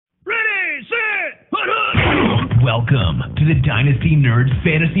Welcome to the Dynasty Nerds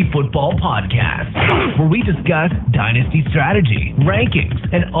Fantasy Football Podcast, where we discuss Dynasty strategy, rankings,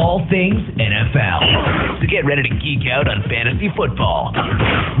 and all things NFL. So get ready to geek out on fantasy football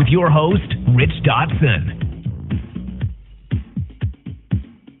with your host, Rich Dotson.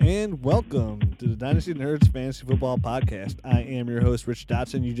 And welcome to the Dynasty Nerds Fantasy Football Podcast. I am your host, Rich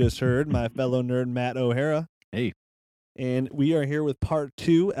Dotson. You just heard my fellow nerd, Matt O'Hara. Hey. And we are here with part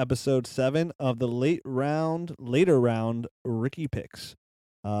 2, episode 7 of the later round rookie picks.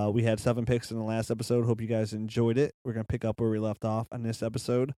 We had 7 picks in the last episode. Hope you guys enjoyed it. We're going to pick up where we left off on this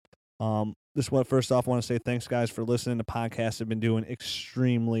episode. First off, I want to say thanks, guys, for listening. The podcasts have been doing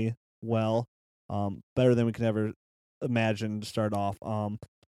extremely well, better than we could ever imagine to start off.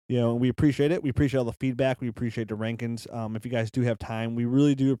 We appreciate it. We appreciate all the feedback. We appreciate the rankings. If you guys do have time, we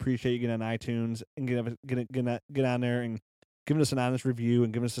really do appreciate you getting on iTunes and get on there and giving us an honest review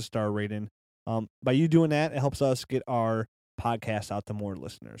and giving us a star rating. By you doing that, it helps us get our podcast out to more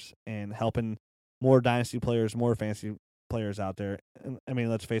listeners and helping more Dynasty players, more fantasy players out there. And, I mean,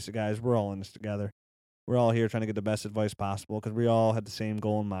 let's face it, guys, we're all in this together. We're all here trying to get the best advice possible because we all had the same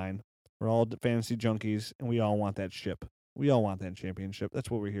goal in mind. We're all fantasy junkies, and we all want that ship. We all want that championship. That's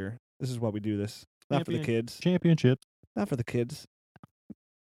what we're here. This is why we do this. Not for the kids. Championship. Not for the kids.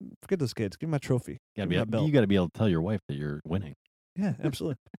 Forget those kids. Give me my trophy. You got to be able to tell your wife that you're winning. Yeah,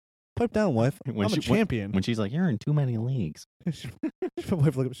 absolutely. Pipe down, wife. I'm a champion. When she's like, you're in too many leagues. My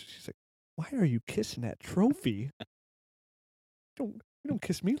wife looked up. She's like, why are you kissing that trophy? You don't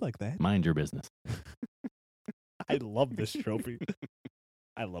kiss me like that. Mind your business. I love this trophy.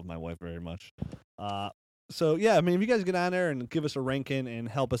 I love my wife very much. So, yeah, I mean, if you guys get on there and give us a ranking and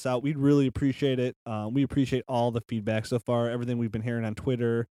help us out, we'd really appreciate it. We appreciate all the feedback so far, everything we've been hearing on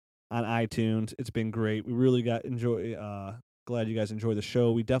Twitter, on iTunes. It's been great. We really glad you guys enjoy the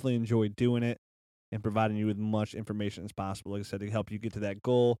show. We definitely enjoy doing it and providing you with much information as possible, like I said, to help you get to that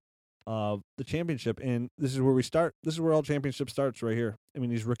goal of the championship. And this is where we start. This is where all championship starts right here. I mean,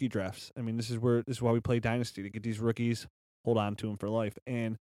 these rookie drafts. I mean, this is why we play Dynasty, to get these rookies, hold on to them for life.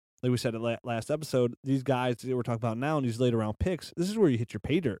 And like we said at last episode, these guys that we're talking about now and these later round picks, this is where you hit your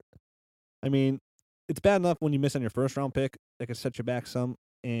pay dirt. I mean, it's bad enough when you miss on your first round pick, that can set you back some.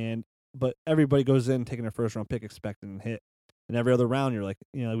 But everybody goes in taking their first round pick expecting to hit. And every other round, you're like,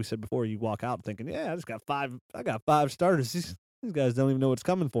 like we said before, you walk out thinking, yeah, I got 5 starters. These guys don't even know what's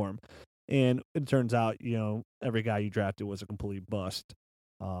coming for them. And it turns out, every guy you drafted was a complete bust.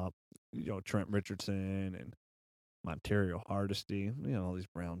 Trent Richardson and Montario Hardesty, all these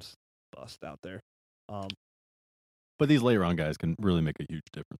Browns bust out there. But these later round guys can really make a huge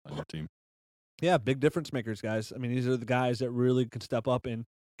difference on your team. Yeah, big difference makers, guys. I mean, these are the guys that really can step up and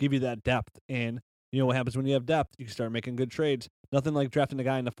give you that depth. And what happens when you have depth? You can start making good trades. Nothing like drafting a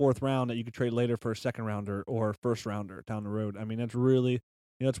guy in the 4th round that you could trade later for a 2nd rounder or first rounder down the road. I mean, that's really,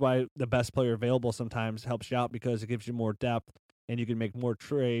 that's why the best player available sometimes helps you out, because it gives you more depth and you can make more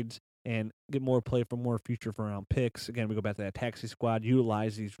trades and get more play for more future round picks. Again, we go back to that taxi squad,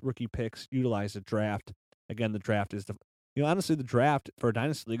 utilize these rookie picks, utilize the draft. Again, the draft is honestly, the draft for a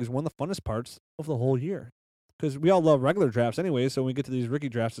Dynasty League is one of the funnest parts of the whole year, because we all love regular drafts anyway, so when we get to these rookie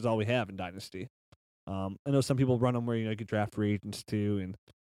drafts, it's all we have in Dynasty. I know some people run them where, you could draft free agents too,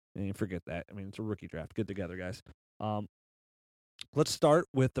 and forget that. I mean, it's a rookie draft. Get together, guys. Let's start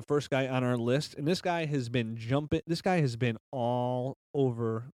with the first guy on our list, and this guy has been all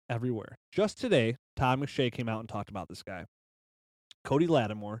over everywhere. Just today, Todd McShay came out and talked about this guy. Cody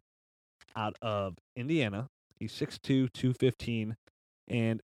Lattimore out of Indiana. He's 6'2", 215,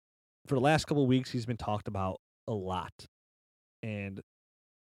 and for the last couple of weeks, he's been talked about a lot. And,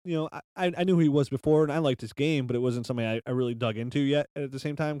 I knew who he was before, and I liked his game, but it wasn't something I really dug into yet at the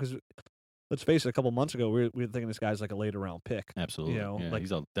same time, because let's face it, a couple months ago, we were thinking this guy's like a later round pick. Absolutely.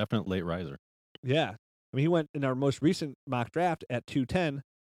 He's a definite late riser. Yeah. I mean, he went in our most recent mock draft at 210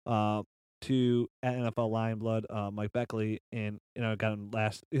 to at NFL Lionblood, Mike Beckley, and got him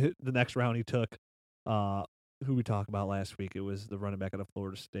the next round he took who we talked about last week. It was the running back out of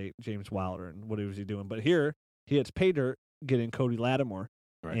Florida State, James Wilder, and what was he doing? But here he hits pay dirt getting Cody Lattimore.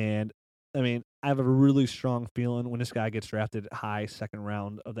 Right. And I mean, I have a really strong feeling when this guy gets drafted high 2nd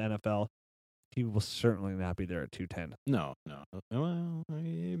round of the NFL, he will certainly not be there at 210. No. Well,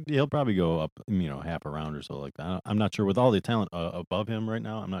 he'll probably go up, half a round or so like that. I'm not sure, with all the talent above him right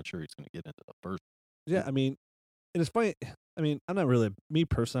now, I'm not sure he's going to get into the first. Yeah, I mean, and it's funny. I mean, I'm not really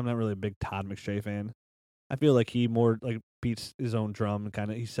a big Todd McShay fan. I feel like he more beats his own drum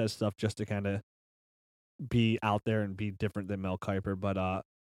and he says stuff just to kind of be out there and be different than Mel Kiper. But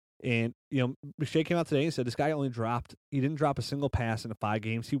and McShay came out today and said this guy didn't drop a single pass in the 5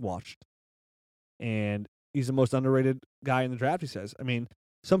 games he watched. And he's the most underrated guy in the draft, he says. I mean,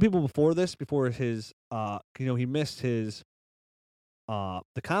 some people before his, he missed his,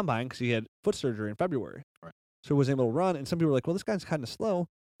 the combine because he had foot surgery in February. Right. So he wasn't able to run. And some people were like, well, this guy's kind of slow.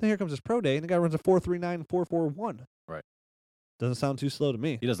 Then here comes his pro day, and the guy runs a 4.39, 4.41. Right. Doesn't sound too slow to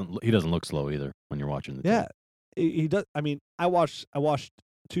me. He doesn't look slow either when you're watching the Yeah. tape. He does. I mean, I watched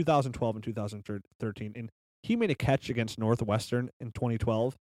 2012 and 2013, and he made a catch against Northwestern in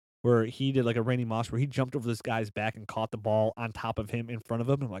 2012 where he did like a Randy Moss where he jumped over this guy's back and caught the ball on top of him in front of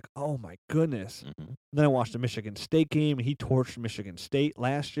him. And I'm like, oh my goodness. Mm-hmm. Then I watched the Michigan State game, and he torched Michigan State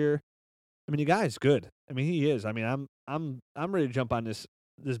last year. I mean, the guy's good. I mean, he is. I mean, I'm ready to jump on this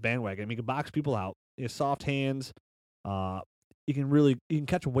bandwagon. I mean, he can box people out. He has soft hands. He can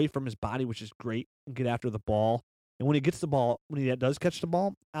catch away from his body, which is great, and get after the ball. And when he gets the ball, when he does catch the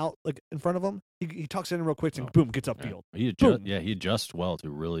ball out like in front of him, he tucks it in real quick and boom, gets upfield. Yeah. He adjusts well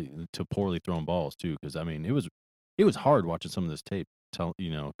to poorly thrown balls too. Because I mean, it was hard watching some of this tape.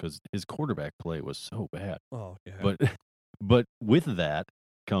 Because his quarterback play was so bad. Oh yeah. But with that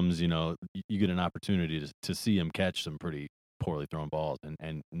comes, you get an opportunity to see him catch some pretty poorly thrown balls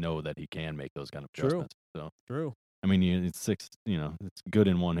and know that he can make those kind of adjustments. True. I mean, it's it's good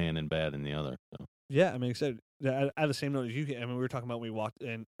in one hand and bad in the other. So. Yeah, I mean, I had the same note as you. I mean, we were talking about when we walked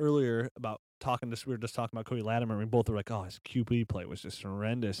in earlier about we were just talking about Cody Latimer. We both were like, oh, his QB play was just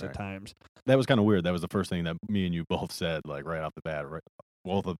horrendous at times. That was kind of weird. That was the first thing that me and you both said, like right off the bat, right?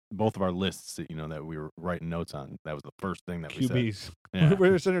 Both of our lists, that we were writing notes on. That was the first thing that we said. QBs. Yeah.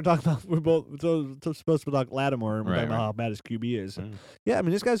 We're sitting here talking about, we're both supposed to talk Lattimore, and we're talking about how bad his QB is. Mm. Yeah, I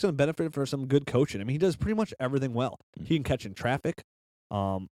mean, this guy's going to benefit from some good coaching. I mean, he does pretty much everything well. He can catch in traffic.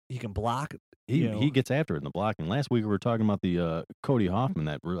 He can block. He gets after it in the blocking. Last week we were talking about the Cody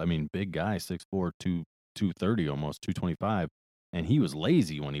Hoffman, big guy, 6'4", 230 almost, 225, and he was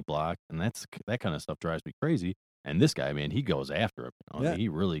lazy when he blocked, and that kind of stuff drives me crazy. And this guy, man, he goes after it. Yeah. He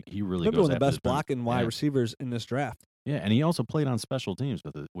really He's goes one of the after best blocking wide Yeah. receivers in this draft. Yeah, and he also played on special teams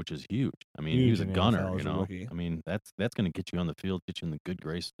with it, which is huge. I mean, Huge he was a in the gunner. NFL as a rookie. I mean, that's going to get you on the field, get you in the good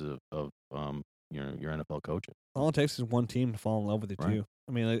graces of your NFL coaching. All it takes is one team to fall in love with you, Right. too.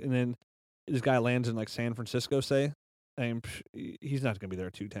 I mean, and then this guy lands in like San Francisco, say, and he's not going to be there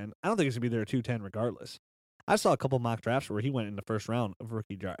at 210. I don't think he's going to be there at 210 regardless. I saw a couple mock drafts where he went in the first round of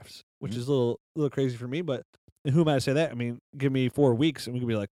rookie drafts, which is a little crazy for me, but who am I to say that? I mean, give me 4 weeks and we could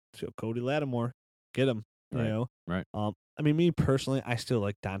be like, Cody Lattimore, get him, Right. you know? Right. I mean, me personally, I still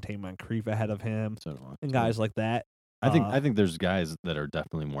like Dante Moncrief ahead of him So do I. and guys like that. I think there's guys that are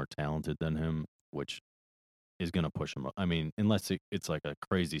definitely more talented than him, which is going to push him up. I mean, unless it's like a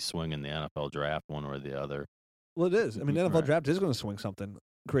crazy swing in the NFL draft, one or the other. Well, it is. I mean, the NFL Right. draft is going to swing something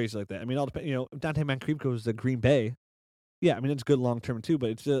crazy like that. I mean, all depends. If Dante Moncrief goes to Green Bay, yeah, I mean, it's good long term too.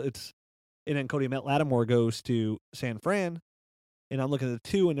 But it's and then Cody Lattimore goes to San Fran, and I'm looking at the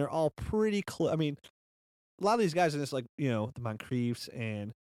two, and they're all pretty close. I mean, a lot of these guys in this, like the Moncriefs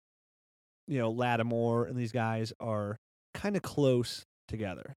and Lattimore, and these guys are kind of close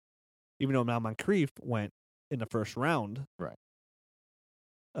together. Even though now Moncrief went in the first round, Right.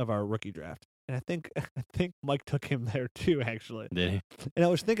 of our rookie draft. And I think Mike took him there too, actually. Did he? And I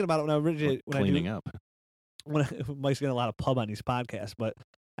was thinking about it when I originally Cleaning up. Mike's getting a lot of pub on these podcasts, but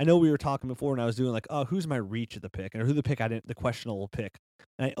I know we were talking before, and I was doing like, oh, who's my reach of the pick, or who the pick the questionable pick,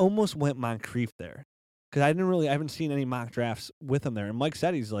 and I almost went Moncrief there because I haven't seen any mock drafts with him there. And Mike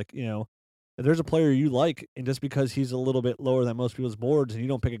said he's like, if there's a player you like, and just because he's a little bit lower than most people's boards, and you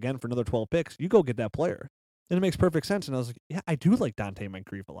don't pick again for another 12 picks, you go get that player, and it makes perfect sense. And I was like, yeah, I do like Dante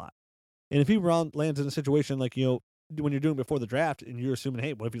Moncrief a lot. And if he lands in a situation like, when you're doing before the draft and you're assuming,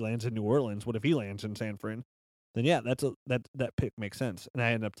 hey, what if he lands in New Orleans? What if he lands in San Fran? Then, yeah, that pick makes sense. And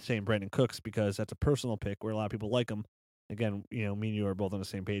I ended up saying Brandon Cooks because that's a personal pick where a lot of people like him. Again, me and you are both on the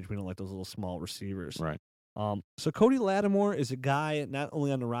same page. We don't like those little small receivers. Right. So Cody Lattimore is a guy not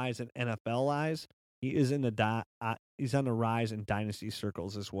only on the rise in NFL eyes, he is he's on the rise in dynasty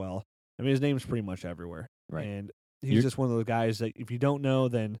circles as well. I mean, his name's pretty much everywhere. Right. And he's just one of those guys that if you don't know,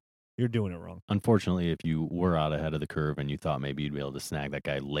 then you're doing it wrong. Unfortunately, if you were out ahead of the curve and you thought maybe you'd be able to snag that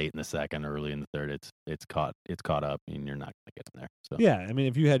guy late in the second, early in the third, it's caught up, and you're not going to get him there. So yeah, I mean,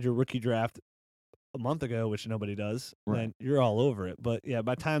 if you had your rookie draft a month ago, which nobody does, Right. then you're all over it. But yeah,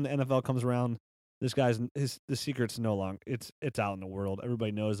 by the time the NFL comes around, this guy's the secret's no longer it's out in the world.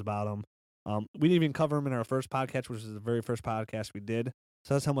 Everybody knows about him. We didn't even cover him in our first podcast, which was the very first podcast we did.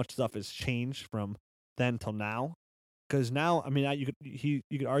 So that's how much stuff has changed from then till now. Because now, I mean, you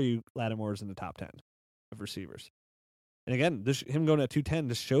could argue Lattimore's in the top 10 of receivers. And again, him going at 210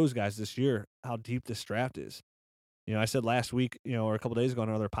 just shows guys this year how deep this draft is. I said last week, or a couple days ago on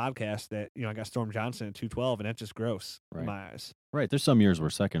another podcast that, I got Storm Johnson at 212, and that's just gross in my eyes. Right. There's some years where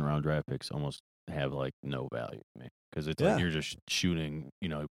second round draft picks almost have like no value to me because it's like you're just shooting,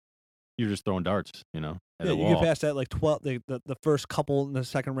 you're just throwing darts, at a you wall. get past that like 12, the first couple in the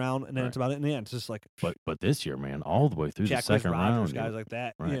second round, and then it's about it in the end. It's just like, but this year, man, all the way through Jack the second Rogers, round, guys like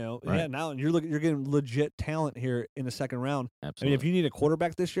that, right. now you're getting legit talent here in the second round. Absolutely. I mean, if you need a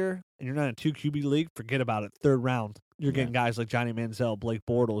quarterback this year and you're not in a 2 QB league, forget about it. Third round, you're getting guys like Johnny Manziel, Blake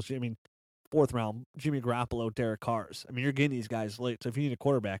Bortles. I mean, fourth round, Jimmy Garoppolo, Derek Carrs. I mean, you're getting these guys late. So if you need a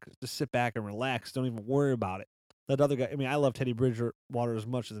quarterback, just sit back and relax. Don't even worry about it. That other guy, I mean, I love Teddy Bridgewater as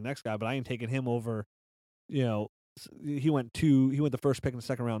much as the next guy, but I ain't taking him over. He went the first pick in the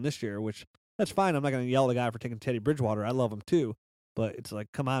second round this year, which that's fine. I'm not going to yell at the guy for taking Teddy Bridgewater. I love him too, but it's like,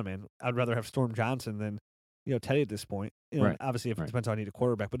 come on, man. I'd rather have Storm Johnson than Teddy at this point. Obviously, if it depends on I need a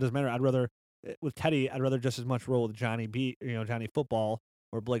quarterback, but it doesn't matter. With Teddy, I'd rather just as much roll with Johnny Football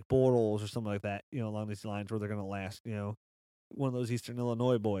or Blake Bortles or something like that. Along these lines where they're going to last. One of those Eastern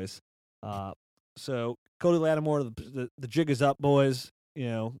Illinois boys. So Cody Lattimore, the jig is up, boys.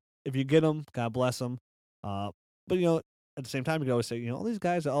 If you get them, God bless them. But at the same time, you can always say, all these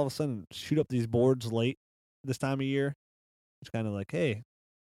guys that all of a sudden shoot up these boards late this time of year. It's kind of like, hey,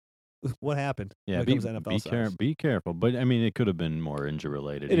 what happened? Yeah, be careful. But I mean, it could have been more injury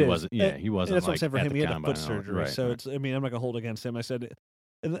related. He wasn't. Yeah, he wasn't. That's like, what I'm saying for him. He had a foot surgery, right, so it's. I mean, I'm not gonna hold against him. I said,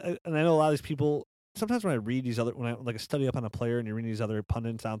 and I know a lot of these people. Sometimes when I read these when I like study up on a player and you're reading these other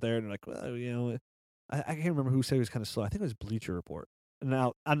pundits out there, and they're like, well, I can't remember who said he was kind of slow. I think it was Bleacher Report.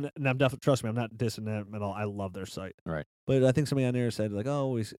 Now, I'm definitely, trust me, I'm not dissing them at all. I love their site. Right. But I think somebody on there said, like,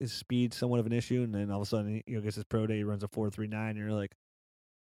 oh, his speed somewhat of an issue, and then all of a sudden, he gets his pro day, he runs a 4.39, and you're like,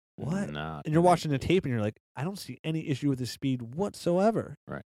 what? And you're watching the tape, and you're like, I don't see any issue with his speed whatsoever.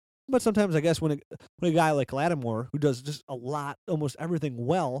 Right. But sometimes, I guess, when a guy like Lattimore, who does just a lot, almost everything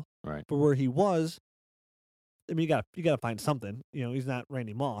well for where he was, I mean, you got to find something. He's not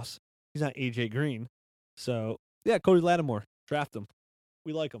Randy Moss. He's not A.J. Green. So, yeah, Cody Lattimore, draft him.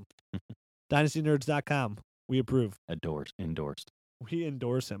 We like him. DynastyNerds.com. We approve. Endorsed. We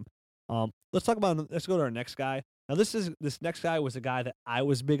endorse him. Let's go to our next guy. Now, this next guy was a guy that I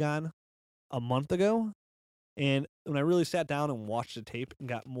was big on a month ago. And when I really sat down and watched the tape and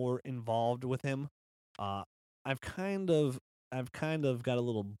got more involved with him, I've kind of got a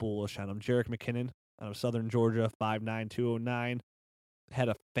little bullish on him. Jerick McKinnon out of Southern Georgia, 5'9", 209. Had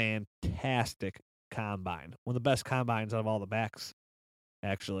a fantastic combine. One of the best combines out of all the backs.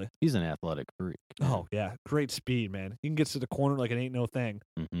 Actually, he's an athletic freak. Oh yeah, great speed, man. He can get to the corner like it ain't no thing.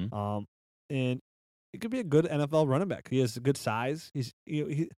 Mm-hmm. And it could be a good NFL running back. He has a good size. He's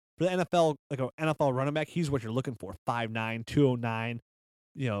for the NFL, like an NFL running back, he's what you're looking for. 5'9", 209.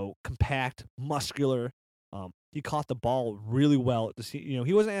 Compact, muscular. He caught the ball really well at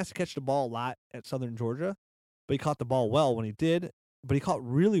he wasn't asked to catch the ball a lot at Southern Georgia, but he caught the ball well when he did. But he caught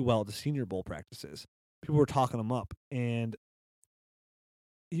really well at the Senior Bowl practices. People were talking him up, and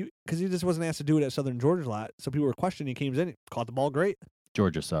because he just wasn't asked to do it at Southern Georgia a lot, so people were questioning. He came in, caught the ball great.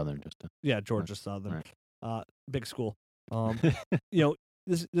 Georgia Southern, Georgia Southern, right. Big school.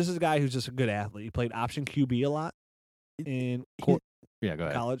 This is a guy who's just a good athlete. He played option QB a lot in go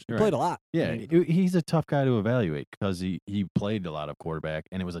ahead. College. You're he played a lot. Yeah, he's a tough guy to evaluate because he played a lot of quarterback,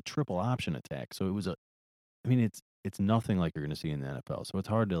 and it was a triple option attack. So it was it's nothing like you're going to see in the NFL. So it's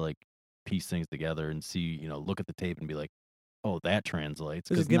hard to like piece things together and see, look at the tape and be like, oh, that translates.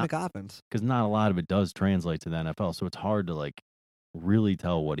 It's a gimmick offense. Because not a lot of it does translate to the NFL. So it's hard to like really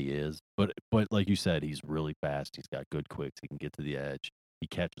tell what he is. But like you said, he's really fast. He's got good quicks. He can get to the edge. He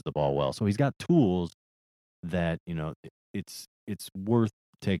catches the ball well. So he's got tools that, it's worth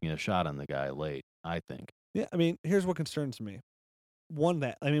taking a shot on the guy late, I think. Yeah, I mean, here's what concerns me. When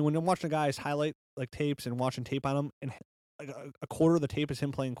I'm watching a guy's highlight like tapes and watching tape on him, and like a quarter of the tape is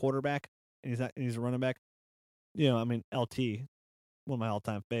him playing quarterback, and he's a running back. LT, one of my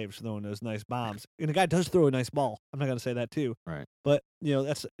all-time faves, throwing those nice bombs. And the guy does throw a nice ball. I'm not going to say that too. Right. But,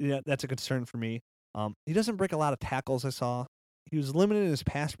 that's a concern for me. He doesn't break a lot of tackles, I saw. He was limited in his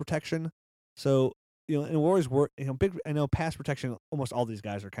pass protection. So, and we're always I know pass protection, almost all these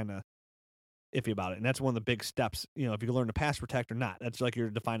guys are kind of iffy about it. And that's one of the big steps, if you can learn to pass protect or not. That's like your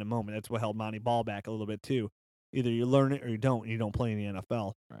defining moment. That's what held Monty Ball back a little bit too. Either you learn it or you don't, and you don't play in the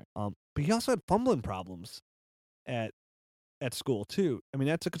NFL. Right. But he also had fumbling problems at school too. I mean,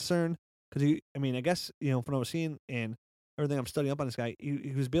 that's a concern because I guess from what I was seeing and everything I'm studying up on this guy,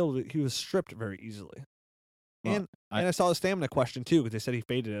 he was stripped very easily. Well, and I saw the stamina question too because they said he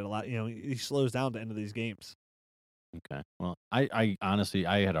faded it a lot. He slows down at the end of these games. Okay. Well, I honestly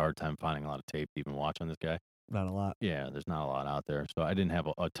I had a hard time finding a lot of tape even watching this guy. Not a lot. Yeah, there's not a lot out there. So I didn't have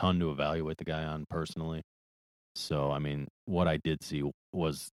a ton to evaluate the guy on personally. So I mean, what I did see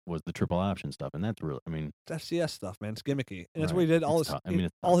was the triple option stuff, and that's really, I mean, That's FCS stuff, man. It's gimmicky, and that's what right. he did. All It's his, tough. I mean,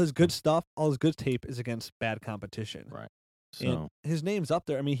 it's all tough. his good stuff, all his good tape is against bad competition. Right. And So his name's up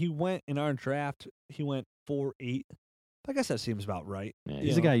there. I mean, he went in our draft. He went 4-8. I guess that seems about right. yeah, you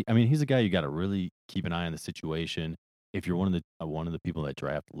he's a know? guy. I mean, he's a guy you got to really keep an eye on the situation. If you're one of the people that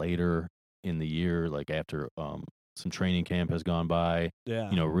draft later in the year, like after some training camp has gone by, Yeah.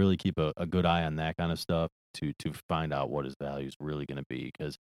 really keep a good eye on that kind of stuff to find out what his value is really going to be.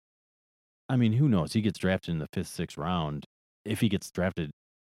 Because I mean, who knows? He gets drafted in the 5th, 6th round. If he gets drafted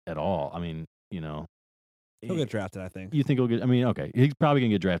at all, I mean, He'll get drafted, I think. you think he'll get? I mean, okay, he's probably gonna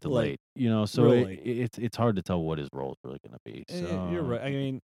get drafted Late. late. So Real late. it's hard to tell what his role is really gonna be. So You're right. I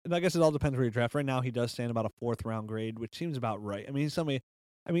mean, and I guess it all depends where you draft. Right now, he does stand about a 4th round grade, which seems about right. I mean, he's somebody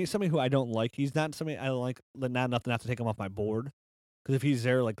who I don't like. He's not somebody I like. Not enough to have to take him off my board. Because if he's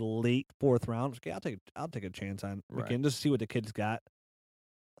there like late 4th round, okay, I'll take a chance on Right. McKinnon just to see what the kid's got.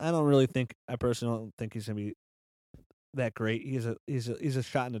 I personally don't think he's gonna be that great. He's a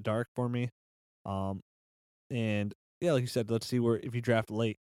shot in the dark for me. And yeah, like you said, let's see if you draft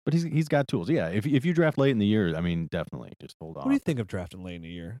late. but he's got tools. Yeah, if you draft late in the year, I mean, definitely just hold on. What do you think of drafting late in the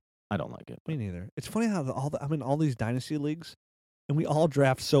year? I don't like it. Me neither. It's funny how I'm in all these dynasty leagues, and we all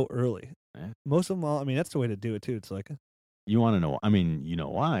draft so early. Yeah. Most of them all. I mean, that's the way to do it too. It's like You want to know? I mean, you know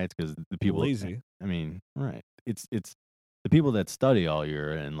why? It's because the people lazy. I mean, right? It's the people that study all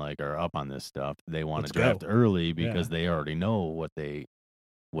year and like are up on this stuff. They want Let's to draft go. early because Yeah. they already know what they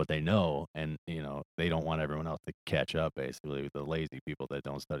know, and they don't want everyone else to catch up. Basically, with the lazy people that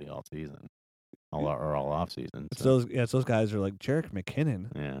don't study all season, all off season. It's So, those guys are like Jerick McKinnon,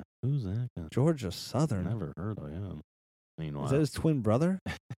 yeah, who's that guy? Georgia Southern. Never heard of him. Meanwhile, Is that his twin brother?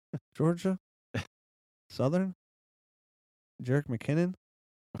 Georgia Southern. Jerick McKinnon.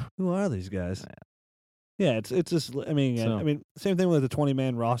 Who are these guys? Yeah, it's just. I mean, same thing with the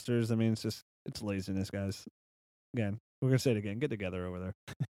 20-man rosters. I mean, it's laziness, guys. Again, we're gonna say it again. Get together over there.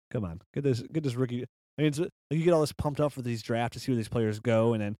 Come on, get this rookie. I mean, it's, like you get all this pumped up for these drafts to see where these players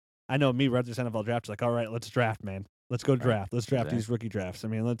go, and then I know me right this NFL draft is like, all right, let's draft, man. Let's go draft. Let's draft these rookie drafts. I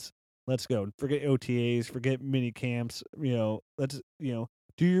mean, let's go. Forget OTAs. Forget mini camps. Let's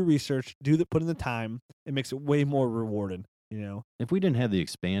do your research. Put in the time. It makes it way more rewarding. If we didn't have the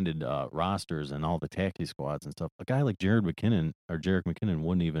expanded rosters and all the taxi squads and stuff, a guy like Jerick McKinnon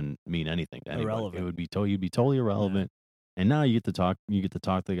wouldn't even mean anything to anybody. Irrelevant. It would be you'd be totally irrelevant. And now you get to talk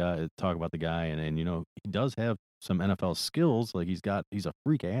about the guy, and he does have some NFL skills. Like he's a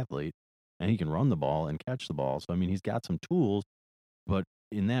freak athlete, and he can run the ball and catch the ball. So I mean, he's got some tools, but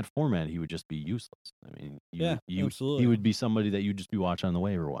in that format, he would just be useless. I mean, absolutely. He would be somebody that you'd just be watching on the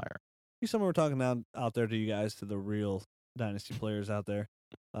waiver wire. He's someone we're talking out there to you guys, to the real dynasty players out there.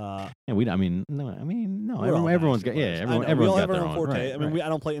 No. Everyone's got everyone's got their own forte. right, I mean, right. I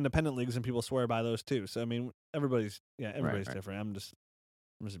don't play independent leagues, and people swear by those too. So I mean, everybody's Right. different. I'm just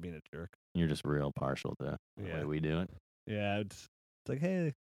being a jerk. You're just real partial to the way we do it. Yeah, it's like,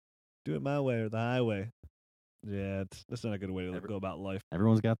 hey, do it my way or the highway. Yeah, that's not a good way to go about life.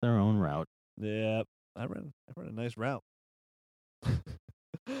 Everyone's got their own route. Yeah, I ran a nice route.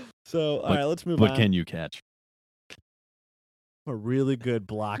 So all right, let's move on. What can you catch? A really good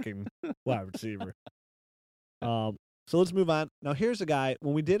blocking wide receiver. So let's move on. Now here's a guy.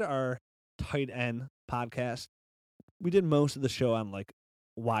 When we did our tight end podcast, we did most of the show on like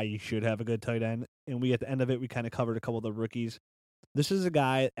why you should have a good tight end, and at the end of it we kind of covered a couple of the rookies. This is a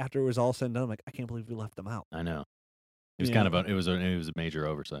guy, after it was all said and done, I'm like, I can't believe we left him out. I know. It was it was a major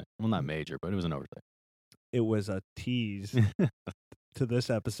oversight. Well, not major, but it was an oversight. It was a tease to this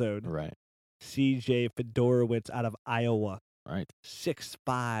episode. Right. CJ Fedorowicz out of Iowa. Right. 6'5",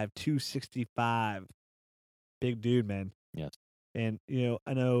 265. Big dude, man. Yes. And,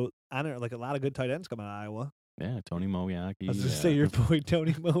 I know like a lot of good tight ends come out of Iowa. Yeah, Tony Mowiacki. I was going to say your boy,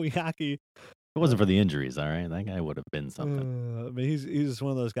 Tony Mowiacki. If it wasn't for the injuries, all right, that guy would have been something. I mean, he's just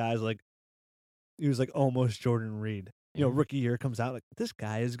one of those guys, like, he was like almost Jordan Reed. Rookie year comes out, like, this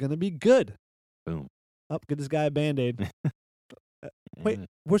guy is going to be good. Boom. Get this guy a Band-Aid. Wait,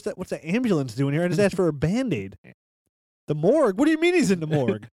 what's that ambulance doing here? I just asked for a Band-Aid. The morgue? What do you mean he's in the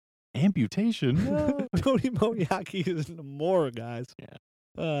morgue? Amputation? No. Tony Mowiacki is in the morgue, guys. Yeah.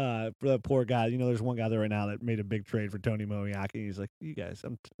 For that poor guy. There's one guy there right now that made a big trade for Tony Mowiacki. He's like, you guys,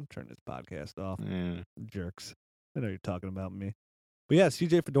 I'm turning this podcast off. Yeah. Jerks. I know you're talking about me. But yeah,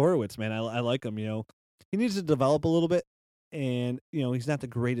 CJ Fedorowicz, man, I like him. He needs to develop a little bit. And, he's not the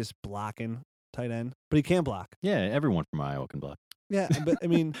greatest blocking tight end, but he can block. Yeah, everyone from Iowa can block. Yeah, but I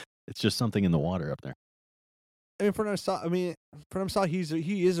mean, it's just something in the water up there. I mean, for what I saw,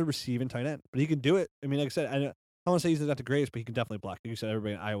 he is a receiving tight end, but he can do it. I mean, like I said, I don't want to say he's not the greatest, but he can definitely block. Like you said,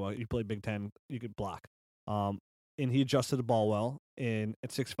 everybody in Iowa, you play Big Ten, you could block. And he adjusted the ball well. And at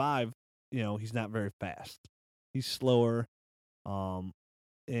 6'5", he's not very fast. He's slower,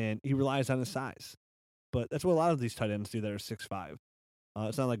 and he relies on his size. But that's what a lot of these tight ends do that are 6'5".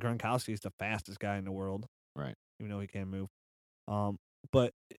 It's not like Gronkowski's the fastest guy in the world, right? Even though he can move.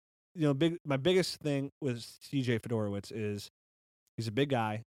 But my biggest thing with C.J. Fedorowicz is he's a big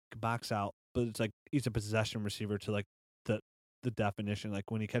guy, can box out, but it's like he's a possession receiver to like the definition. Like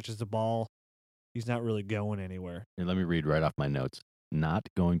when he catches the ball, he's not really going anywhere. Here, let me read right off my notes. Not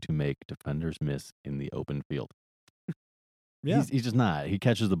going to make defenders miss in the open field. Yeah, he's just not. He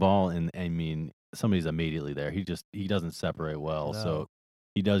catches the ball, and I mean, somebody's immediately there. He doesn't separate well, so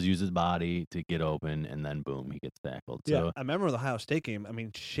he does use his body to get open, and then boom, he gets tackled. Yeah, So, I remember the Ohio State game. I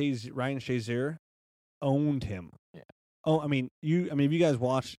mean, Ryan Shazier owned him. Yeah. Oh, if you guys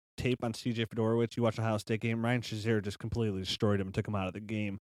watch tape on C.J. Fedorowicz, you watch the Ohio State game, Ryan Shazier just completely destroyed him and took him out of the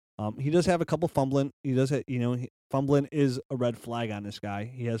game. He does have a couple fumbling. He does have, fumbling is a red flag on this guy.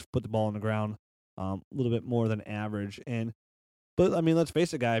 He has put the ball on the ground a little bit more than average. But I mean, let's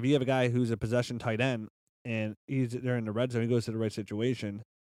face it, guy. If you have a guy who's a possession tight end and he's there in the red zone, he goes to the right situation.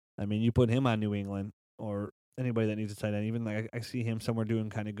 I mean, you put him on New England or anybody that needs a tight end. Even like I see him somewhere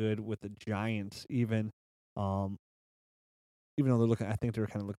doing kind of good with the Giants. Even though I think they're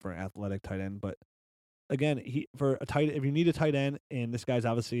kind of looking for an athletic tight end. But again, if you need a tight end, and this guy's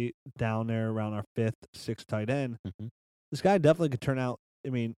obviously down there around our 5th, 6th tight end, this guy definitely could turn out. I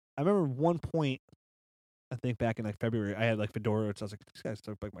mean, I remember one point, I think back in like February, I had like Fedorowicz. I was like, this guy's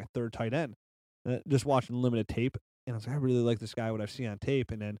like my 3rd tight end. Just watching limited tape, and I was like, I really like this guy, what I've seen on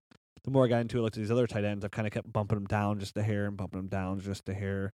tape. And then the more I got into it, like these other tight ends, I've kind of kept bumping him down just a hair and bumping him down just a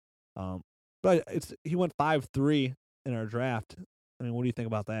hair. But he went 5'3" in our draft. I mean, what do you think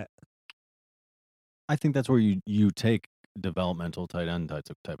about that? I think that's where you take developmental tight end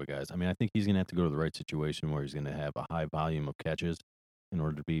type of guys. I mean, I think he's going to have to go to the right situation where he's going to have a high volume of catches in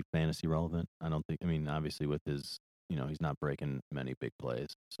order to be fantasy relevant. I don't think. I mean, obviously with his, he's not breaking many big plays,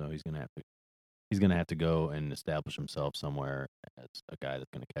 so he's going to have to go and establish himself somewhere as a guy that's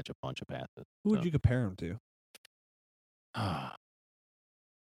going to catch a bunch of passes. Who would you compare him to?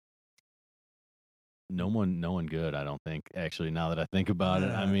 No one good, I don't think. Actually, now that I think about it,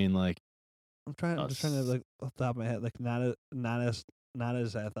 I mean, like I'm just trying to like off the top of my head, like not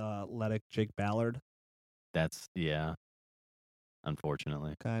as athletic Jake Ballard. That's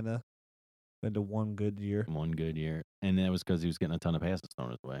unfortunately, kind of been to one good year, and that was because he was getting a ton of passes thrown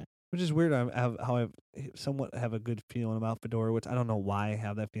his way. Which is weird. I somewhat have a good feeling about Fedorowicz. I don't know why I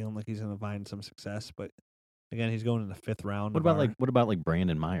have that feeling like he's going to find some success, but again, he's going in the 5th round. What about like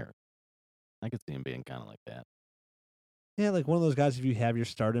Brandon Meyer? I could see him being kind of like that. Yeah, like one of those guys. If you have, you're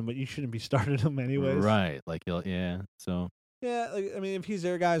starting, but you shouldn't be starting him anyways. Right? Like So yeah, like, I mean, if he's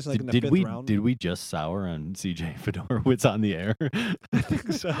there, guys, like in the 5th round. Did we just sour on C.J. Fedorowicz on the air? I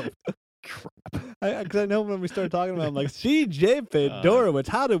think so. Crap. Because I know when we started talking about him, like, C.J. Fedorowicz,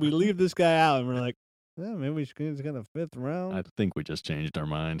 how did we leave this guy out? And we're like, maybe he's going to 5th round. I think we just changed our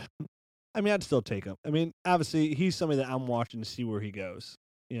mind. I mean, I'd still take him. I mean, obviously, he's somebody that I'm watching to see where he goes.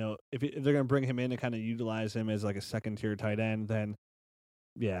 If they're going to bring him in and kind of utilize him as like a 2nd-tier tight end, then,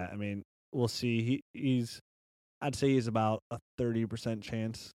 yeah, I mean, we'll see. I'd say he's about a 30%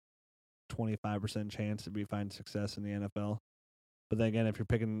 chance, 25% chance to find success in the NFL. But then again, if you're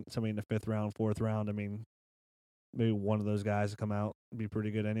picking somebody in the 5th round, 4th round, I mean, maybe one of those guys to come out and be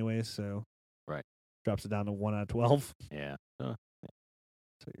pretty good anyways. So, right, drops it down to 1 out of 12. Yeah. So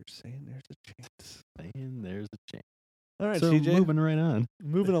you're saying there's a chance. All right, so CJ. Moving right on.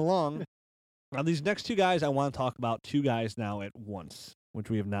 Moving along. Now, these next 2 guys, I want to talk about 2 guys now at once, which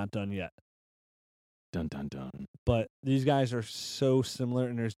we have not done yet. Dun dun dun. But these guys are so similar,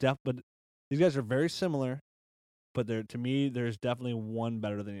 and but these guys are very similar. But to me, there's definitely one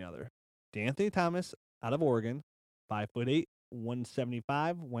better than the other. D'Anthony Thomas out of Oregon, 5'8",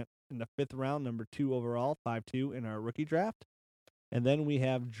 175, went in the 5th round, number 2 overall, 5'2" in our rookie draft. And then we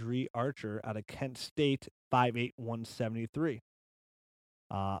have Dre Archer out of Kent State, 5'8", 173.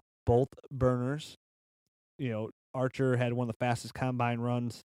 Both burners. Archer had one of the fastest combine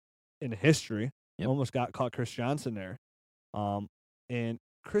runs in history. Yep. Almost caught Chris Johnson there. And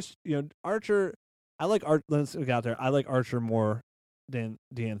Chris, Archer, let's get out there. I like Archer more than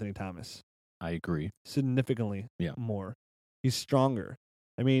D'Anthony Thomas. I agree. Significantly more. He's stronger.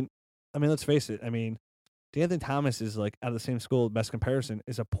 I mean, let's face it. I mean, D'Anthony Thomas is like out of the same school. Best comparison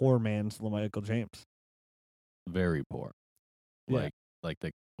is a poor man's LaMichael James. Very poor. Yeah.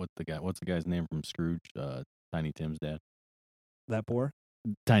 What's the guy's name from Scrooge? Tiny Tim's dad. That poor?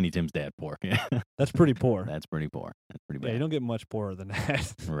 Tiny Tim's dad poor. Yeah. That's pretty poor. That's pretty poor. That's pretty Yeah, bad. you don't get much poorer than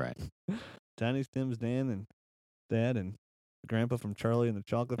that. Right. Tiny Tim's dad and grandpa from Charlie and the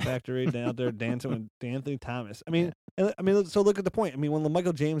Chocolate Factory down out there dancing with Anthony Thomas. I mean, so look at the point. I mean, when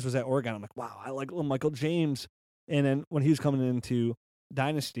LaMichael James was at Oregon, I'm like, wow, I like LaMichael James. And then when he was coming into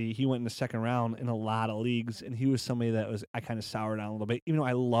Dynasty, he went in the second round in a lot of leagues, and he was somebody that I kind of soured on a little bit, even though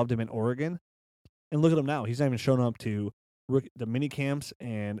I loved him in Oregon. And look at him now. He's not even shown up to the mini camps,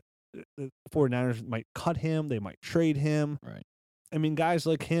 and the 49ers might cut him. They might trade him. Right. I mean, guys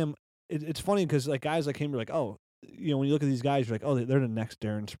like him, it's funny because like guys like him are like, oh, when you look at these guys, you're like, oh, they're the next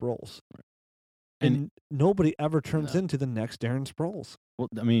Darren Sproles. Right. And nobody ever turns into the next Darren Sproles. Well,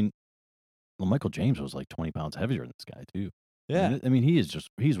 I mean, Michael James was like 20 pounds heavier than this guy, too. Yeah. I mean,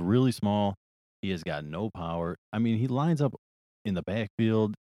 he's really small. He has got no power. I mean, he lines up in the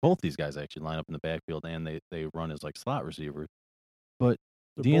backfield. Both these guys actually line up in the backfield, and they run as like slot receivers. But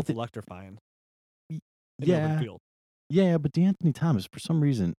they're both electrifying. Yeah. Yeah, but DeAnthony Thomas, for some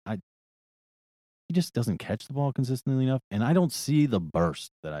reason, he just doesn't catch the ball consistently enough, and I don't see the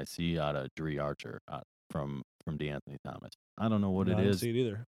burst that I see out of Dre Archer from DeAnthony Thomas. I don't know what it is. I don't see it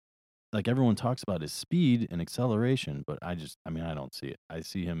either. Like everyone talks about his speed and acceleration, but I don't see it. I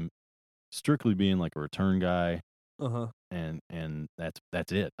see him strictly being like a return guy. And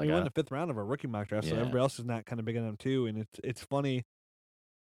that's it. He went in the fifth round of our rookie mock draft, so everybody else is not kind of big on him too. And it's funny,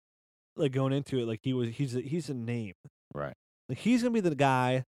 like going into it, like he's a name, right? Like he's gonna be the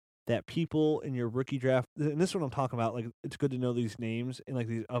guy that people in your rookie draft, and this is what I'm talking about. Like it's good to know these names and like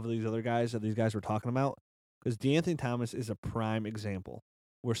these other guys that these guys were talking about, because DeAnthony Thomas is a prime example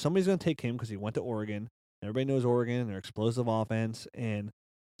where somebody's gonna take him because he went to Oregon. Everybody knows Oregon, their explosive offense, and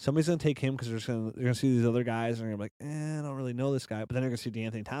somebody's going to take him because they're going to see these other guys and they're going to be like, I don't really know this guy. But then they're going to see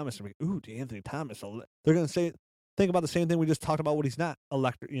DeAnthony Thomas and be like, ooh, DeAnthony Thomas. So they're going to think about the same thing we just talked about, what he's not,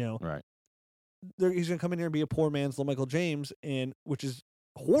 electric, Right. He's going to come in here and be a poor man's LaMichael James, which is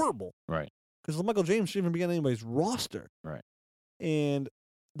horrible. Right. Because LaMichael James shouldn't even be on anybody's roster. Right. And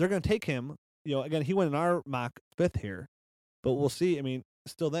they're going to take him. Again, he went in our mock fifth here. But we'll see. I mean,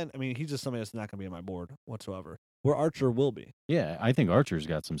 still then, he's just somebody that's not going to be on my board whatsoever. Where Archer will be. Yeah, I think Archer's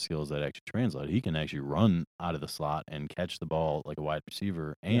got some skills that actually translate. He can actually run out of the slot and catch the ball like a wide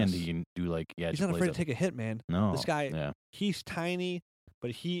receiver, and he can do he's not afraid to take a hit, man. No, this guy, he's tiny, but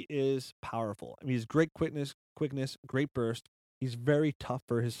he is powerful. He's great quickness, great burst. He's very tough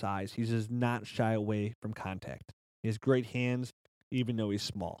for his size. He does not shy away from contact. He has great hands, even though he's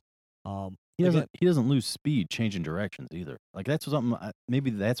small. He doesn't lose speed changing directions either. Like that's something.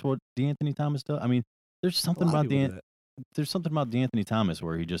 Maybe that's what DeAnthony Thomas does. I mean. There's something about DeAnthony Thomas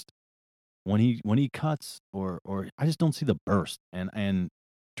where he just when he cuts or I just don't see the burst, and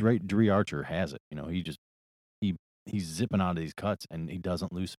Dre Archer has it. He's zipping out of these cuts and he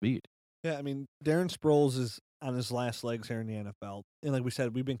doesn't lose speed. Yeah, Darren Sproles is on his last legs here in the NFL, and like we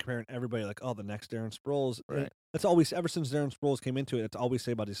said, we've been comparing everybody like, oh, the next Darren Sproles. Right. That's always ever since Darren Sproles came into it. That's all we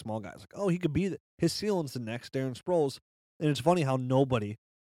say about these small guys. Like, oh, he could be his ceiling's the next Darren Sproles, and it's funny how nobody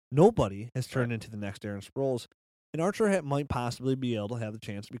has turned into the next Darren Sproles. And Archer might possibly be able to have the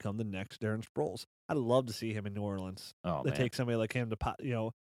chance to become the next Darren Sproles. I'd love to see him in New Orleans. Oh, they take somebody like him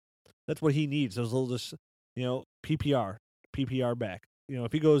to, that's what he needs. Those little just, PPR back.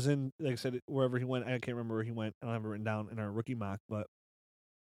 If he goes in, like I said, wherever he went, I can't remember where he went. I don't have it written down in our rookie mock, but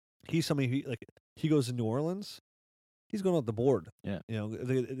he's somebody he goes to New Orleans, he's going off the board. Yeah.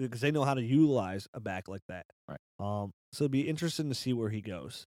 Because they know how to utilize a back like that. Right. So it'd be interesting to see where he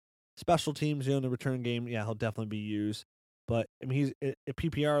goes. Special teams, in the return game, he'll definitely be used. But he's a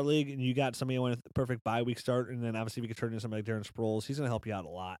PPR league, and you got somebody who went a perfect bye week start, and then obviously we could turn into somebody like Darren Sproles. He's going to help you out a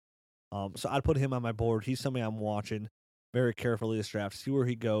lot. So I'd put him on my board. He's somebody I'm watching very carefully this draft. See where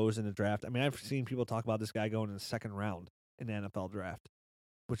he goes in the draft. I've seen people talk about this guy going in the second round in the NFL draft,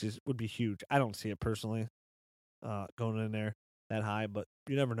 which would be huge. I don't see it personally going in there that high, but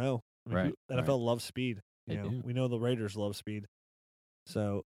you never know. Right. NFL loves speed. We know the Raiders love speed.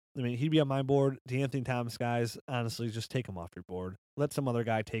 So he'd be on my board. DeAnthony Thomas, guys, honestly, just take him off your board. Let some other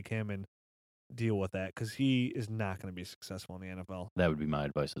guy take him and deal with that, because he is not going to be successful in the NFL. That would be my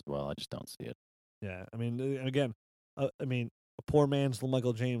advice as well. I just don't see it. Yeah, again, a poor man's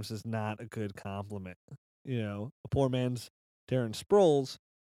LaMichael James is not a good compliment. A poor man's Darren Sproles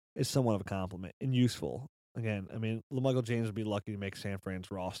is somewhat of a compliment and useful. Again, LaMichael James would be lucky to make San Fran's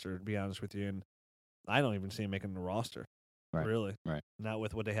roster, to be honest with you, and I don't even see him making the roster. Right. Really. Right. Not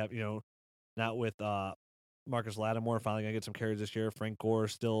with what they have, not with Marcus Lattimore finally going to get some carries this year. Frank Gore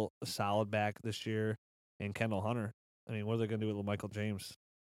still a solid back this year. And Kendall Hunter. What are they going to do with LaMichael James?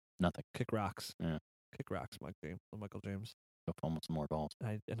 Nothing. Kick rocks. Yeah. Kick rocks, Michael James. Go fumble some more balls.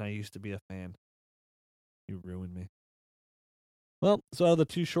 I used to be a fan. You ruined me. Well, so out of the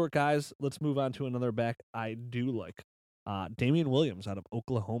two short guys, let's move on to another back I do like. Damian Williams out of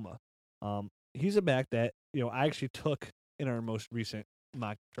Oklahoma. He's a back that, I actually took in our most recent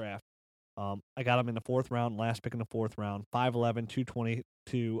mock draft. I got him in the 4th round, last pick in the 4th round, 5'11",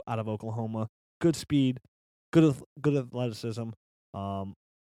 222 out of Oklahoma. Good speed, good athleticism.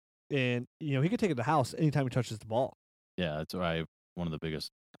 And, he can take it to the house anytime he touches the ball. Yeah, that's why one of the biggest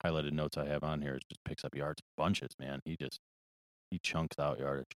highlighted notes I have on here is just picks up yards bunches, man. He chunks out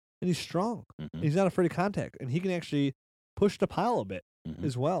yardage. And he's strong. Mm-hmm. He's not afraid of contact. And he can actually push the pile a bit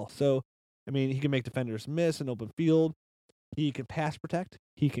as well. So, he can make defenders miss in open field. He can pass protect.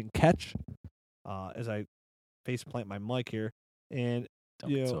 He can catch. As I face plant my mic here. And, Don't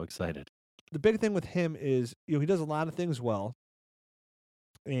get so excited. The big thing with him is, he does a lot of things well.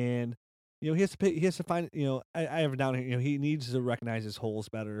 And, he has to find, I have it down here, he needs to recognize his holes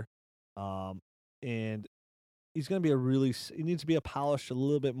better. And he's going to be he needs to be polished a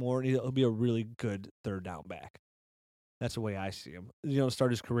little bit more, and he'll be a really good 3rd down back. That's the way I see him. To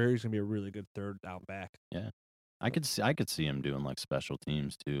start his career, he's going to be a really good 3rd down back. Yeah. I could see him doing like special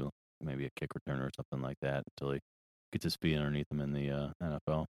teams too, maybe a kick returner or something like that until he gets his feet underneath him in the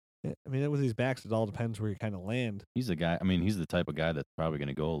NFL. Yeah, with these backs, it all depends where you kind of land. He's a guy. He's the type of guy that's probably going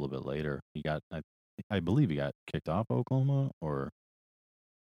to go a little bit later. I believe he got kicked off Oklahoma, or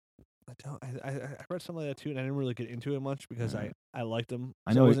I read something like that too, and I didn't really get into it much because I liked him.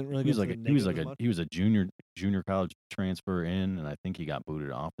 I know I wasn't really he was a junior college transfer in, and I think he got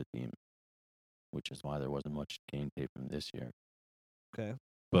booted off the team, which is why there wasn't much game tape from this year. Okay,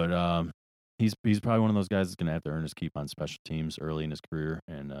 but he's probably one of those guys that's going to have to earn his keep on special teams early in his career,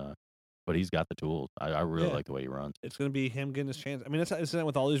 and but he's got the tools. I really like the way he runs. It's going to be him getting his chance. It's not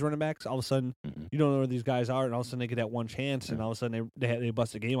with all these running backs. All of a sudden, you don't know where these guys are, and all of a sudden they get that one chance, and all of a sudden they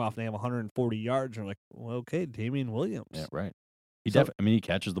bust the game off, and they have 140 yards, and you're like, well, okay, Damian Williams. Yeah, right. He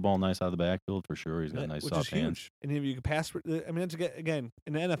catches the ball nice out of the backfield for sure. He's got nice soft hands. Huge. And if you can pass, that's again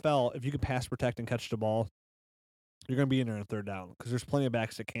in the NFL. If you can pass, protect, and catch the ball, you're going to be in there on 3rd down because there's plenty of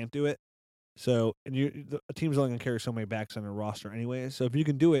backs that can't do it. So, and the team's only going to carry so many backs on their roster anyway. So if you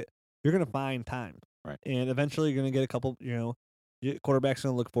can do it, you're going to find time. Right. And eventually you're going to get a couple, your quarterback's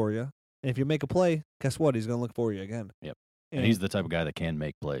going to look for you. And if you make a play, guess what? He's going to look for you again. Yep. And he's the type of guy that can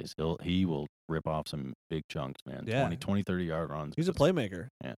make plays. He will rip off some big chunks, man. Yeah. 20, 30-yard runs. He's a playmaker.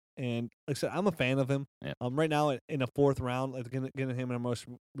 Yeah. And like I said, I'm a fan of him. Yeah. Right now in the 4th round, like getting him in our most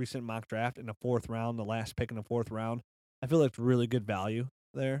recent mock draft in the 4th round, the last pick in the 4th round, I feel like it's really good value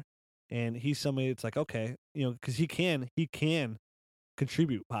there. And he's somebody that's like, okay, because he can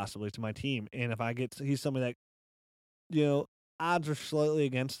contribute possibly to my team. And if he's somebody that, odds are slightly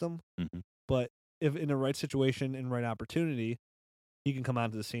against him, but if in the right situation and right opportunity, he can come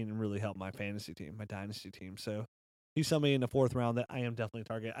onto the scene and really help my fantasy team, my dynasty team. So he's somebody in the 4th round that I am definitely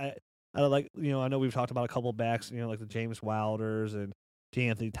target. I like, I know we've talked about a couple of backs, like the James Wilders and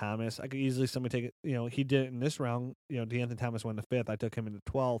DeAnthony Thomas. I could easily somebody take it, he did it in this round. DeAnthony Thomas went to 5th. I took him in the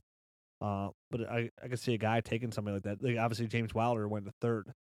 12th. But I could see a guy taking something like that. Like obviously James Wilder went to 3rd.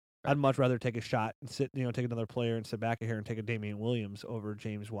 I'd much rather take a shot and sit, take another player and sit back here and take a Damian Williams over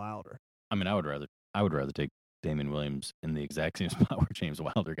James Wilder. I would rather take Damian Williams in the exact same spot where James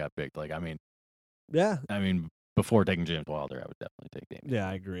Wilder got picked. Yeah. Before taking James Wilder, I would definitely take Damian. Yeah,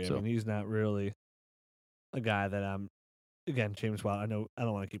 I agree. So, he's not really a guy that again, James Wilder, I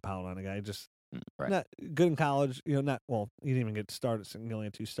don't want to keep piling on a guy. Just not good in college, he didn't even get started, so he only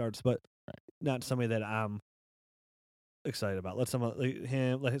had 2 starts, but not somebody that I'm excited about. Let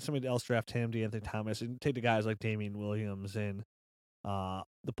somebody else draft him, DeAnthony Thomas, and take the guys like Damian Williams and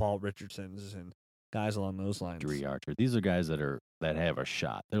the Paul Richardsons and guys along those lines. Dree Archer. These are guys that have a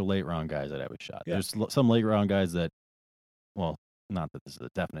shot. They're late round guys that have a shot. Yeah. There's some late round guys that, well, not that this is a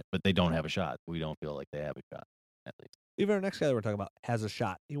definite, but they don't have a shot. We don't feel like they have a shot, at least. Even our next guy that we're talking about has a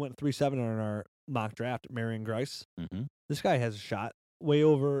shot. He went 3-7 on our mock draft, Marion Grice. Mm-hmm. This guy has a shot. Way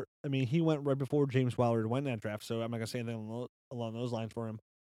over. He went right before James Wilder went that draft, so I'm not going to say anything along those lines for him.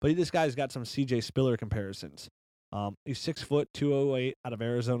 But this guy's got some C.J. Spiller comparisons. He's 6 foot, 208 out of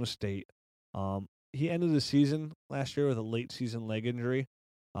Arizona State. He ended the season last year with a late season leg injury.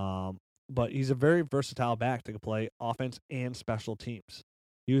 But he's a very versatile back that can play offense and special teams.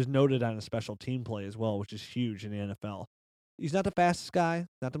 He was noted on his special team play as well, which is huge in the NFL. He's not the fastest guy,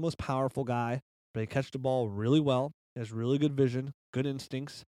 not the most powerful guy, but he catches the ball really well. He has really good vision, good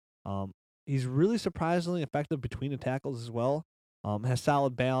instincts. He's really surprisingly effective between the tackles as well. Has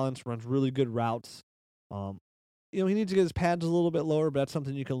solid balance, runs really good routes. He needs to get his pads a little bit lower, but that's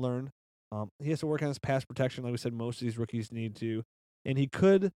something you can learn. He has to work on his pass protection, like we said. Most of these rookies need to, and he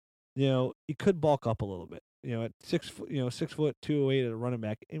could bulk up a little bit. At 6', 6'2", 208 at a running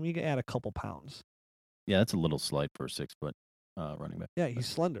back, and we can add a couple pounds. Yeah, that's a little slight for a 6-foot running back. Yeah, he's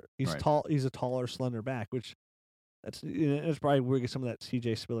slender. He's Right. tall. He's a taller, slender back, which that's probably where we get some of that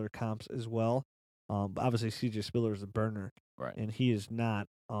C.J. Spiller comps as well. But obviously C.J. Spiller is a burner, Right. and he is not.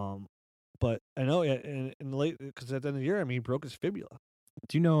 But I know in the late, because at the end of the year, he broke his fibula.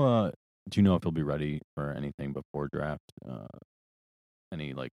 Do you know if he'll be ready for anything before draft?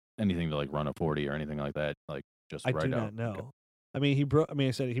 Anything to run a 40 or anything like that? Like just I right do out. not know. Okay. I mean, he broke. I mean,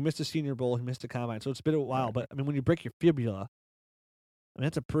 I said he missed the Senior Bowl. He missed the combine, so it's been a while. Right. But I mean, when you break your fibula,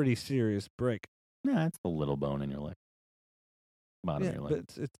 that's a pretty serious break. Yeah, it's the little bone in your leg. Bottom of your leg.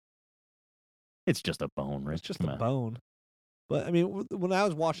 But It's just a bone, Rich. it's just a bone. But I mean, when I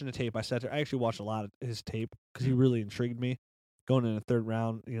was watching the tape, I actually watched a lot of his tape because he really intrigued me. Going in the third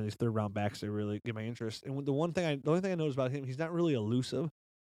round, these third round backs, they really get my interest. And the only thing I noticed about him, he's not really elusive.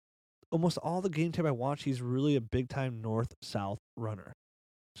 Almost all the game tape I watch, he's really a big time north-south runner.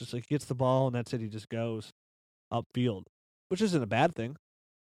 Just like he gets the ball and that's it. He just goes upfield, which isn't a bad thing.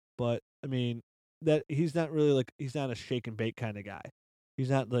 But I mean, that he's not really he's not a shake and bake kind of guy. He's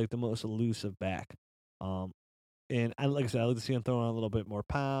not like the most elusive back. And like I said, I like to see him throwing on a little bit more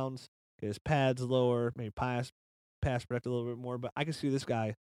pounds, get his pads lower, maybe pass protect a little bit more. But I can see this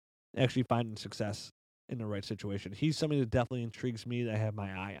guy actually finding success in the right situation. He's somebody that definitely intrigues me that I have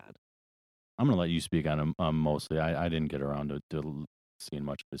my eye on. I'm gonna let you speak on him mostly. I didn't get around to seeing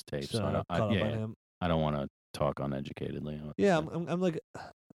much of his tape, so I don't want to talk uneducatedly. Yeah, I'm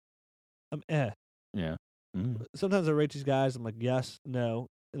eh. Yeah. Mm-hmm. Sometimes I rate these guys. I'm like yes, no,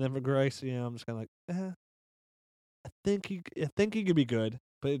 and then for Grace, I'm just kind of like I think he could be good,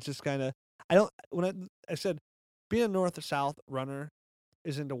 but it's just kind of I said being a north or south runner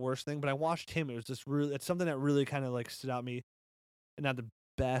isn't the worst thing, but I watched him. It was just it's something that really kind of stood out to me, and not the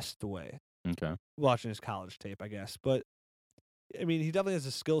best way. Okay. Watching his college tape, I guess, but I mean, he definitely has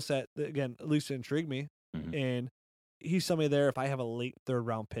a skill set that, again, at least intrigued me, and he's somebody there. If I have a late third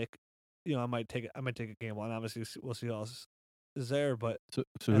round pick, I might take a gamble, and obviously we'll see who else is there. But so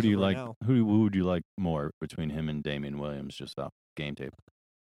who do you like? Who would you like more between him and Damian Williams, just off game tape?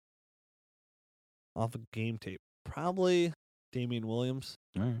 Off of game tape, probably Damian Williams.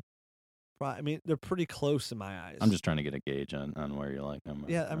 All right. I mean, they're pretty close in my eyes. I'm just trying to get a gauge on where you like them.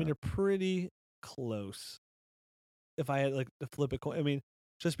 Yeah, I mean, they're pretty close. If I had to flip it, I mean,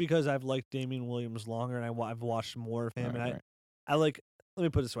 just because I've liked Damian Williams longer and I've watched more of him, I like. Let me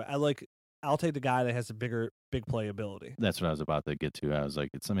put it this way: I'll take the guy that has a big playability. That's what I was about to get to. I was like,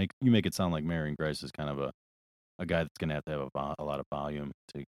 you make it sound like Marion Grice is kind of a guy that's gonna have to have a lot of volume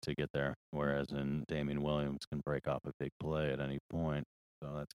to get there, whereas Damian Williams can break off a big play at any point. So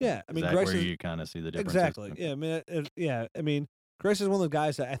that's I mean, Grice where you kind of see the difference. Exactly. Yeah, I mean, Grice is one of those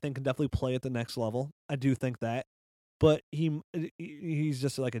guys that I think can definitely play at the next level. I do think that. But he's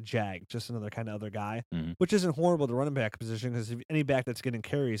just like a jag, just another kind of other guy, which isn't horrible to running back position because any back that's getting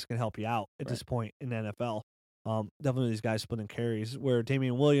carries can help you out at this point in the NFL. Definitely these guys splitting carries. Where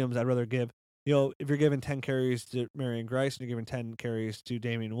Damian Williams, I'd rather give, if you're giving 10 carries to Marion Grice and you're giving 10 carries to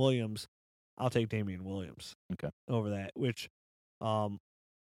Damian Williams, I'll take Damian Williams over that. Which, in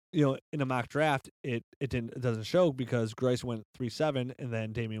a mock draft, it doesn't show because Grice went 3.7 and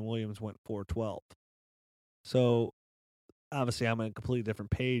then Damian Williams went 4.12. So obviously, I'm on a completely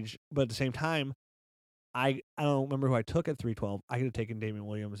different page, but at the same time, I don't remember who I took at 3.12. I could have taken Damian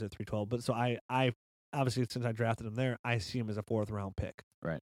Williams at 3.12, but so I obviously since I drafted him there, I see him as a 4th round pick.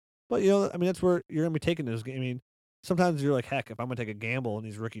 Right. But I mean, that's where you're gonna be taking those. I mean, sometimes you're like, heck, if I'm gonna take a gamble in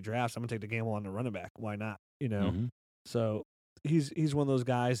these rookie drafts, I'm gonna take the gamble on the running back. Why not? So he's one of those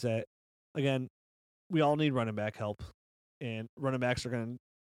guys that, again, we all need running back help, and running backs are gonna.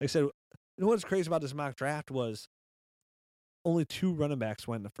 Like I said, what's crazy about this mock draft was only 2 running backs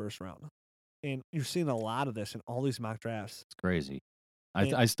went in the first round. And you're seeing a lot of this in all these mock drafts. It's crazy.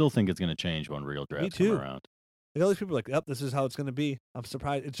 I still think it's going to change when real drafts come around. Like all these people are like, yep, this is how it's going to be. I'm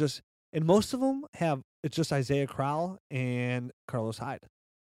surprised. It's just, and most of them it's just Isaiah Crowell and Carlos Hyde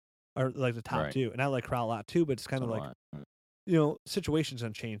are like the top 2. And I like Crowell a lot too, but it's kind of like, situations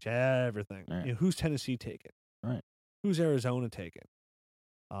going to change everything. Right. Who's Tennessee taking? Right. Who's Arizona taking?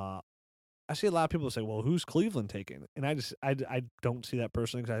 I see a lot of people say, well, who's Cleveland taking? And I don't see that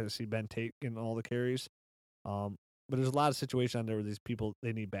personally because I see Ben taking all the carries. But there's a lot of situations on there where these people,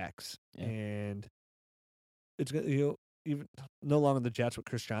 they need backs. Yeah. And it's even no longer the Jets with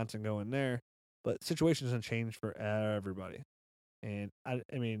Chris Johnson going there, but situations going to change for everybody. And I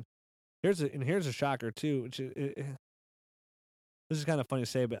mean, here's a shocker too, which this is kind of funny to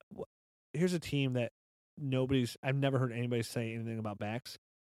say, but here's a team that I've never heard anybody say anything about backs.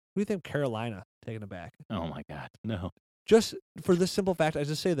 Who do you think Carolina taking a back? Oh my God, no. Just for this simple fact, I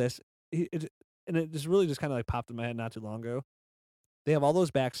just say this, and it just really just kind of like popped in my head not too long ago. They have all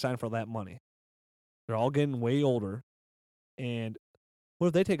those backs signed for that money. They're all getting way older, and what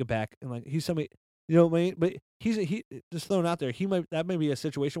if they take a back and like he's somebody, you know what I mean? But he just thrown out there. That may be a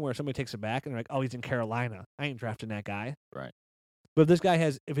situation where somebody takes it back and they're like, oh, he's in Carolina. I ain't drafting that guy. Right. But if this guy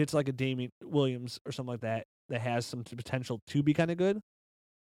if it's like a Damian Williams or something like that has some potential to be kind of good,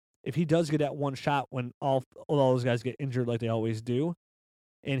 if he does get that one shot when all those guys get injured like they always do,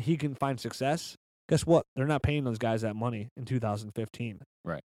 and he can find success, guess what? They're not paying those guys that money in 2015.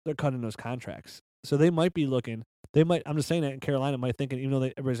 Right. They're cutting those contracts. So they might be looking. I'm just saying that in Carolina might thinking, even though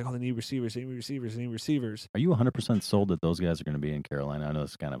everybody's like, oh, they need receivers. Are you 100% sold that those guys are going to be in Carolina? I know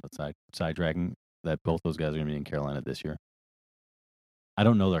it's kind of a sidetracking that both those guys are going to be in Carolina this year. I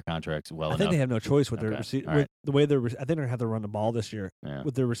don't know their contracts well enough. I think they have no choice with their Right. the way I think they're going to have to run the ball this year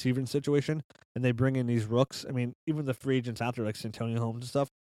with their receiving situation, and they bring in these rooks. I mean, even the free agents out there like Santonio Holmes and stuff.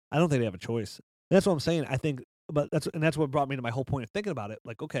 I don't think they have a choice. That's what I'm saying. I think, but that's what brought me to my whole point of thinking about it.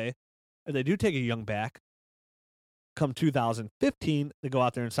 Like, okay, if they do take a young back, come 2015, they go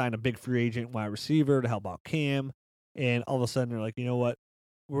out there and sign a big free agent wide receiver to help out Cam, and all of a sudden they're like, you know what,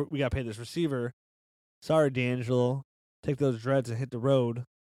 we got to pay this receiver. Sorry, D'Angelo. Take those dreads and hit the road.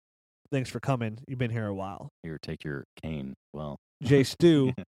 Thanks for coming. You've been here a while. Here, take your cane. Well, Jay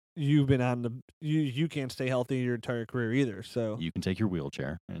Stu, you've been on you can't stay healthy your entire career either. So you can take your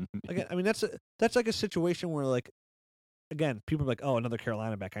wheelchair. And again, I mean that's like a situation where like again people are like, oh, another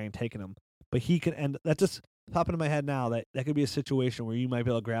Carolina back. I ain't taking him, but he can end. That just popping in my head now that could be a situation where you might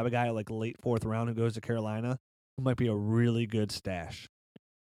be able to grab a guy like late 4th round who goes to Carolina who might be a really good stash.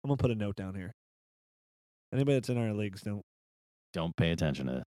 I'm gonna put a note down here. Anybody that's in our leagues, don't pay attention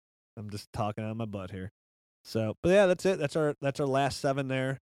to it. I'm just talking out of my butt here. So, but yeah, that's it. That's our last 7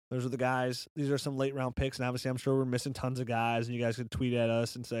 there. Those are the guys. These are some late round picks, and obviously, I'm sure we're missing tons of guys. And you guys can tweet at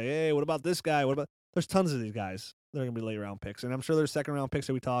us and say, "Hey, what about this guy? What about?" There's tons of these guys that are gonna be late round picks, and I'm sure there's 2nd round picks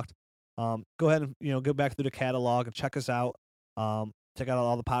that we talked. Go ahead and go back through the catalog and check us out. Check out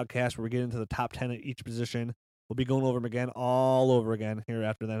all the podcasts where we get into the top 10 at each position. We'll be going over them again, all over again here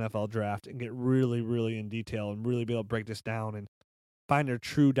after the NFL draft and get really, really in detail and really be able to break this down and find their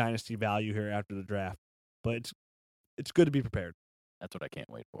true dynasty value here after the draft. But it's good to be prepared. That's what I can't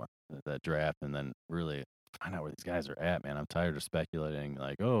wait for, that draft, and then really find out where these guys are at, man. I'm tired of speculating,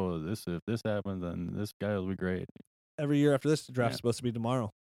 like, oh, if this happens, then this guy will be great. Every year after this, the draft's supposed to be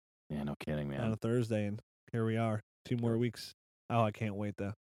tomorrow. Yeah, no kidding, man. On a Thursday, and here we are, 2 more weeks. Oh, I can't wait,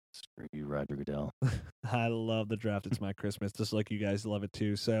 though. Screw you, Roger Goodell. I love the draft. It's my Christmas, just like you guys love it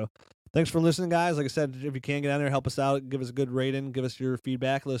too. So thanks for listening, guys. Like I said, if you can get on there, help us out. Give us a good rating. Give us your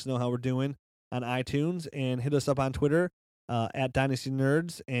feedback. Let us know how we're doing on iTunes. And hit us up on Twitter at Dynasty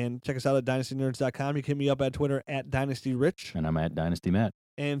Nerds. And check us out at dynastynerds.com. You can hit me up at Twitter at Dynasty Rich. And I'm at Dynasty Matt.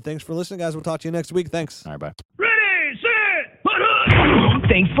 And thanks for listening, guys. We'll talk to you next week. Thanks. All right, bye. Ready, set, put up!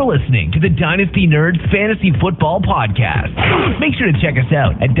 Thanks for listening to the Dynasty Nerds Fantasy Football Podcast. Make sure to check us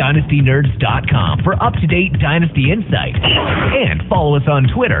out at dynastynerds.com for up-to-date Dynasty insight. And follow us on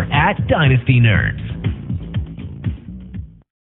Twitter at Dynasty Nerds.